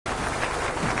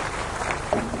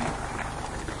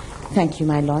Thank you,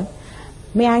 my Lord.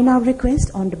 May I now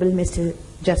request Honorable Mr.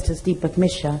 Justice Dipak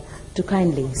Misra to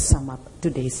kindly sum up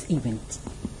today's event.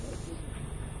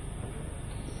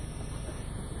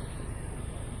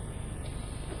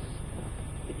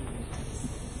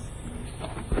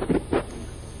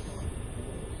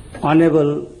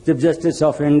 Honorable Chief Justice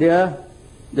of India,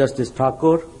 Justice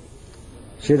Thakur,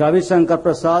 Shri Ravi Shankar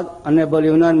Prasad, Honorable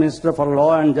Union Minister for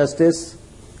Law and Justice,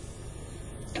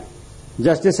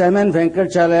 Justice M.N.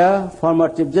 Venkatacharya, former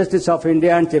Chief Justice of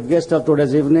India and Chief Guest of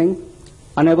today's evening,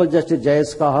 Honorable Justice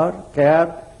J.S.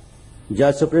 Khehar,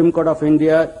 Judge Supreme Court of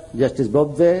India, Justice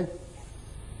Bobde,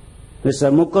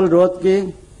 Mr. Mukul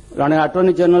Rohtgi, Honorable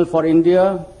Attorney General for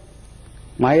India,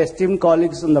 my esteemed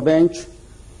colleagues on the bench,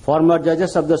 former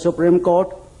judges of the Supreme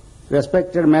Court,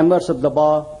 respected members of the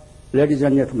bar, ladies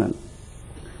and gentlemen.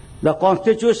 The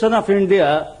Constitution of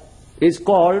India is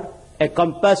called a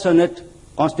compassionate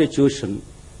Constitution,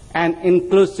 an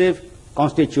inclusive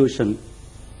Constitution.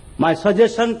 My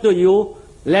suggestion to you,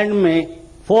 lend me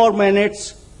 4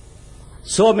 minutes,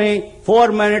 show me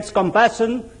 4 minutes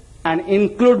compassion and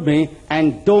include me,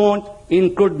 and don't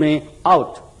include me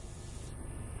out.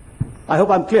 I hope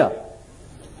I'm clear.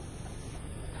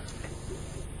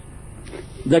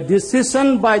 The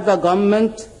decision by the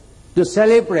government to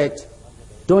celebrate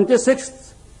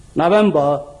 26th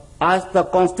November as the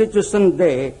Constitution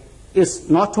Day is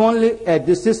not only a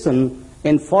decision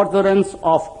in furtherance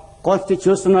of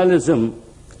constitutionalism,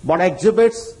 but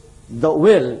exhibits the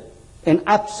will, in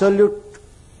absolute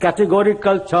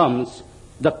categorical terms,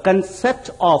 the concept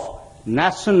of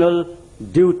national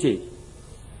duty.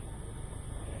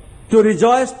 To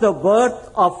rejoice the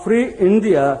birth of free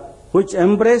India, which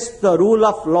embraced the rule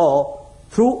of law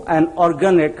through an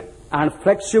organic and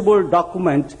flexible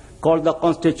document called the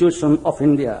Constitution of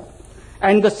India.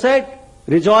 And the said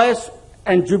rejoice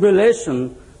and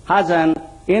jubilation has an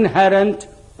inherent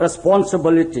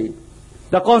responsibility.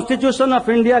 The Constitution of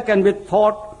India can be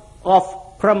thought of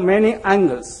from many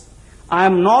angles. I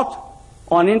am not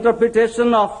on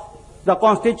interpretation of the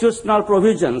constitutional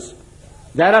provisions.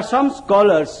 There are some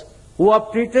scholars who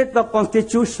have treated the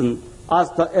Constitution as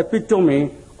the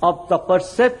epitome of the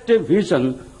perceptive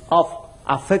vision of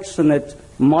affectionate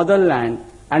motherland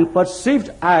and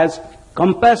perceived as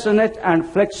compassionate and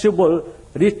flexible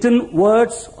written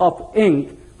words of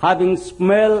ink having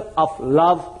smell of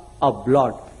love of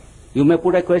blood. You may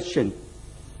put a question.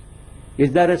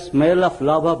 Is there a smell of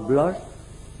love of blood?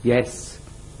 Yes.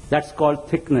 That's called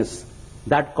thickness.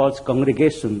 That calls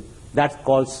congregation. That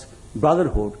calls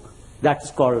brotherhood.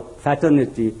 That's called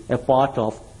fraternity, a part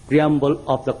of preamble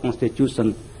of the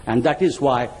Constitution. And that is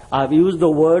why I've used the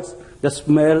words, the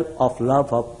smell of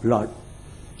love of blood.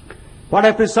 What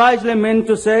I precisely mean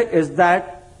to say is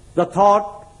that the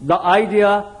thought, the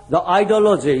idea, the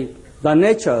ideology, the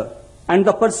nature, and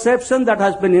the perception that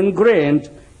has been ingrained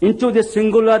into this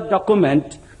singular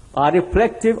document are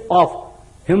reflective of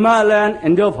Himalayan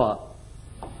endeavor.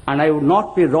 And I would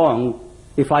not be wrong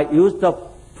if I use the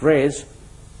phrase,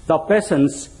 the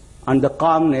patience and the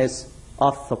calmness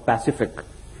of the Pacific.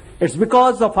 It's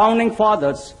because the founding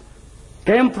fathers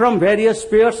came from various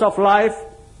spheres of life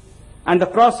and the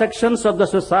cross-sections of the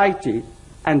society,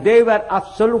 and they were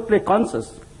absolutely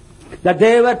conscious that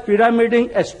they were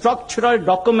pyramiding a structural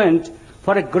document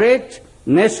for a great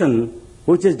nation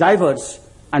which is diverse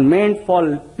and meant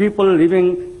for people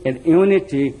living in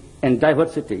unity and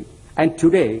diversity. And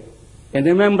today, in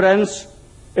remembrance,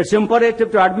 it's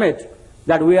imperative to admit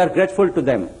that we are grateful to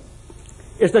them.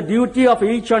 It's the duty of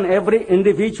each and every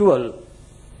individual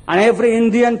and every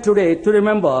Indian today to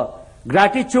remember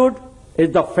gratitude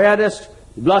is the fairest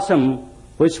blossom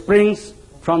which springs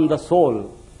from the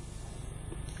soul.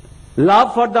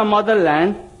 Love for the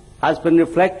motherland has been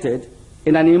reflected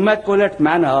in an immaculate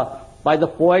manner by the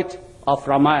poet of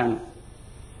Ramayana.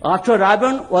 After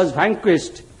Ravan was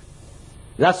vanquished,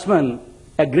 Lakshman,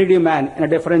 a greedy man in a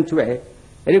different way,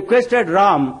 requested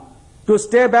Ram to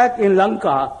stay back in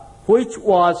Lanka, which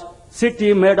was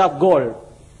city made of gold.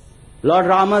 Lord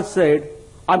Rama said,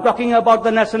 I'm talking about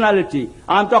the nationality.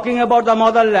 I'm talking about the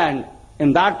motherland.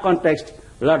 In that context,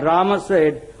 Lord Rama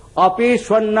said, Api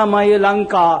Shwannamaya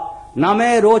Lanka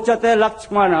Name Rochate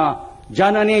Lakshmana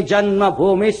Janani Janma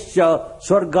Bhumisya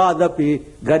Swargadapi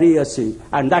Gariyasi.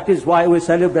 And that is why we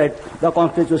celebrate the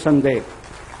Constitution Day.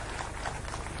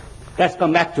 Let's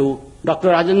come back to Dr.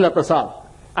 Rajendra Prasad.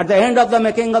 At the end of the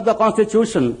making of the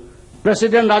Constitution,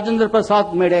 President Rajendra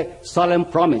Prasad made a solemn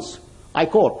promise. I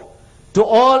quote, to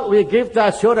all we give the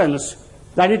assurance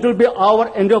that it will be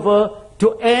our endeavor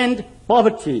to end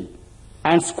poverty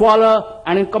and squalor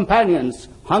and inconvenience,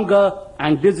 hunger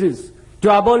and disease,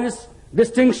 to abolish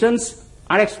distinctions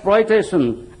and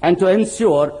exploitation and to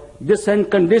ensure decent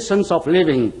conditions of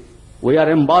living, we are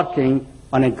embarking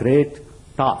on a great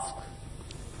task.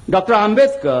 Dr.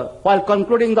 Ambedkar, while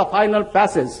concluding the final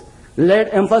passage, laid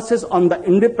emphasis on the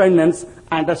independence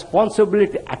and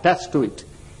responsibility attached to it.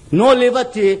 No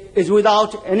liberty is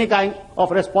without any kind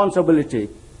of responsibility.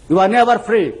 You are never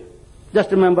free.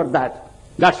 Just remember that.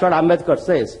 That's what Ambedkar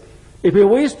says. If we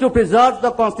wish to preserve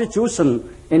the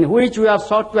Constitution in which we have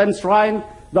sought to enshrine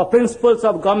the principles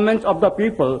of government of the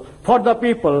people, for the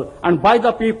people, and by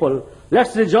the people,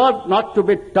 let's resolve not to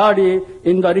be tardy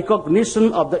in the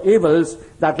recognition of the evils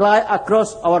that lie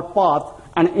across our path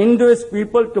and induce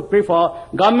people to prefer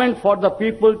government for the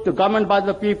people to government by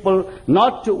the people,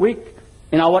 not to weak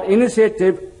in our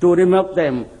initiative to remove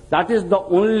them. That is the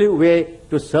only way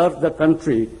to serve the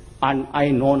country, and I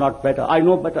know not better. I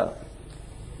know better.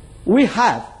 We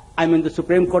have, the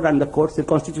Supreme Court and the courts, the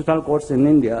constitutional courts in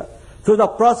India, through the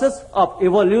process of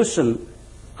evolution,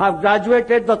 have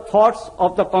graduated the thoughts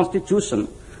of the Constitution.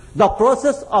 The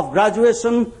process of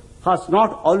graduation has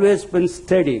not always been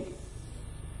steady.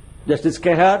 Justice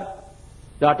Khehar,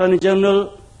 the Attorney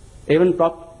General, even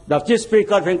the Chief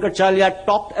Speaker Venkatacharya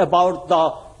talked about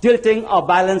the tilting of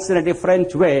balance in a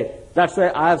different way. That's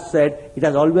why I have said it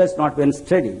has always not been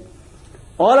steady.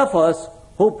 All of us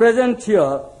who present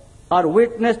here are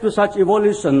witness to such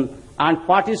evolution and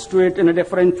parties to it in a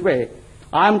different way.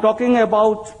 I'm not talking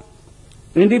about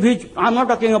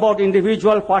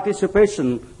individual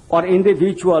participation or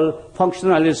individual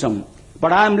functionalism,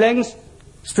 but I am laying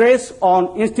stress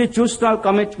on institutional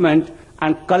commitment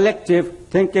and collective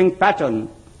thinking pattern.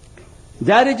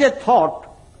 There is a thought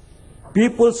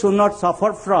people should not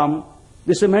suffer from.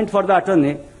 This is meant for the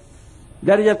attorney.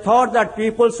 There is a thought that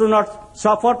people should not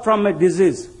suffer from a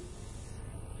disease.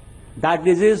 That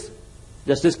disease,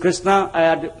 Justice Krishna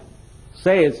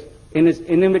says in his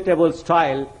inimitable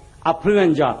style,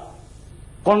 affluenza,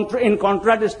 in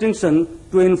contradistinction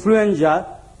to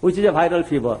influenza, which is a viral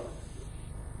fever.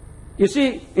 You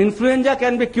see, influenza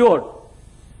can be cured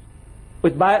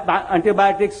with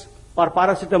antibiotics or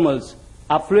paracetamols.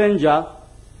 Affluenza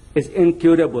is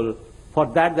incurable. For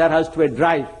that, there has to be a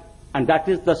drive, and that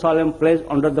is the solemn place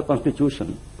under the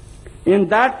Constitution. In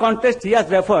that context, he has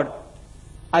referred,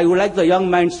 I would like the young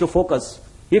minds to focus.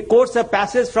 He quotes a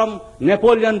passage from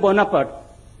Napoleon Bonaparte.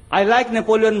 I like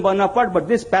Napoleon Bonaparte, but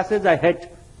this passage I hate.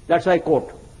 That's why I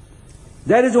quote.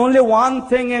 There is only one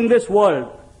thing in this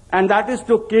world, and that is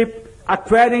to keep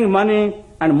acquiring money,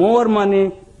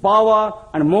 power,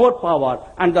 and more power,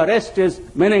 and the rest is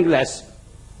meaningless.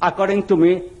 According to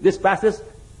me, this passage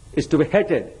is to be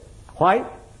hated. Why?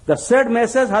 The said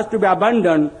message has to be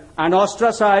abandoned and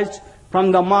ostracized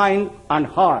from the mind and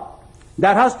heart.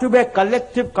 There has to be a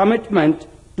collective commitment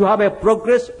to have a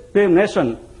progressive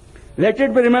nation. Let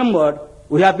it be remembered,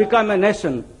 we have become a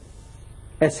nation.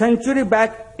 A century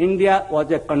back, India was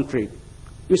a country.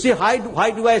 You see, why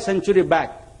do I century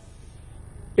back?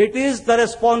 It is the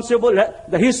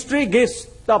the history gives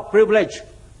the privilege.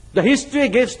 The history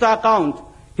gives the account.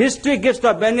 History gives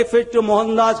the benefit to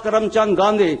Mohandas Karamchand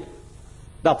Gandhi,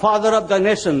 the father of the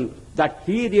nation, that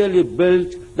he really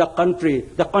built the country,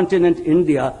 the continent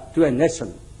India, to a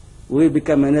nation. We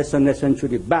became a nation a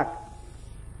century back.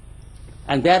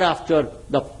 And thereafter,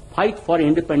 the fight for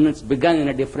independence began in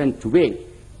a different way.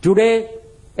 Today,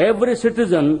 every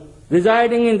citizen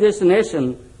residing in this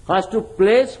nation has to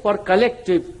place for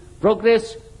collective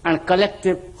progress and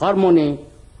collective harmony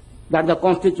that the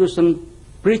Constitution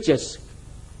preaches.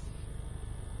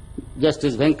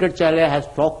 Justice Venkatacharya has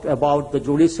talked about the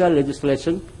judicial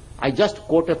legislation. I just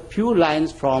quote a few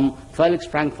lines from Felix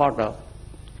Frankfurter.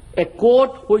 A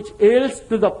court which yields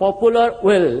to the popular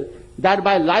will,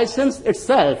 thereby license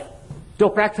itself to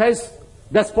practice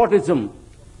despotism,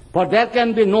 for there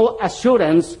can be no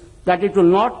assurance that it will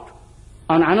not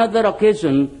on another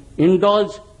occasion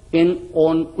indulge in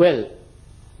own will.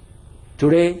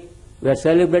 Today, we are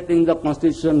celebrating the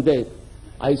Constitution Day.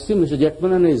 I see Mr.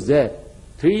 Jetmanan is there.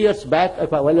 3 years back,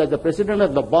 while I was the president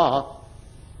of the bar,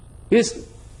 he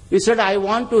said, I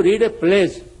want to read a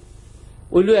pledge.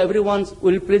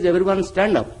 Will please everyone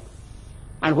stand up?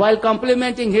 And while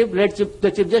complimenting him,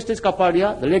 the Chief Justice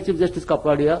Kapadia, the late Chief Justice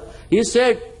Kapadia, he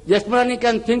said, Jetmanani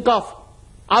can think of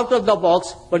out of the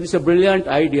box, but it's a brilliant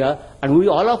idea, and we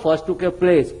all of us took a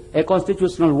pledge, a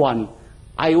constitutional one.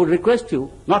 I would request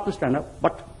you not to stand up,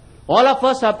 but all of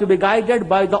us have to be guided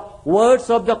by the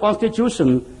words of the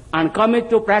Constitution and commit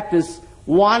to practice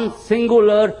one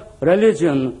singular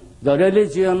religion, the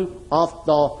religion of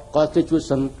the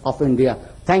Constitution of India.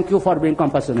 Thank you for being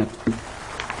compassionate.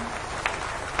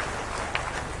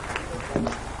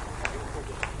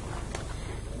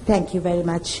 Thank you very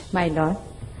much, my lord.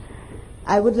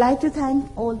 I would like to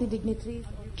thank all the dignitaries.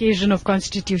 Occasion of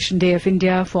Constitution Day of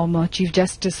India, former Chief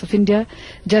Justice of India,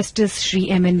 Justice Shri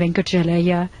M.N.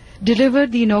 Venkatacharya,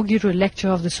 delivered the inaugural lecture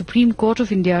of the Supreme Court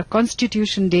of India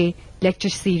Constitution Day lecture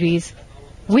series.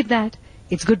 With that,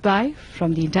 it's goodbye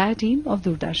from the entire team of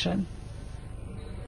Doordarshan.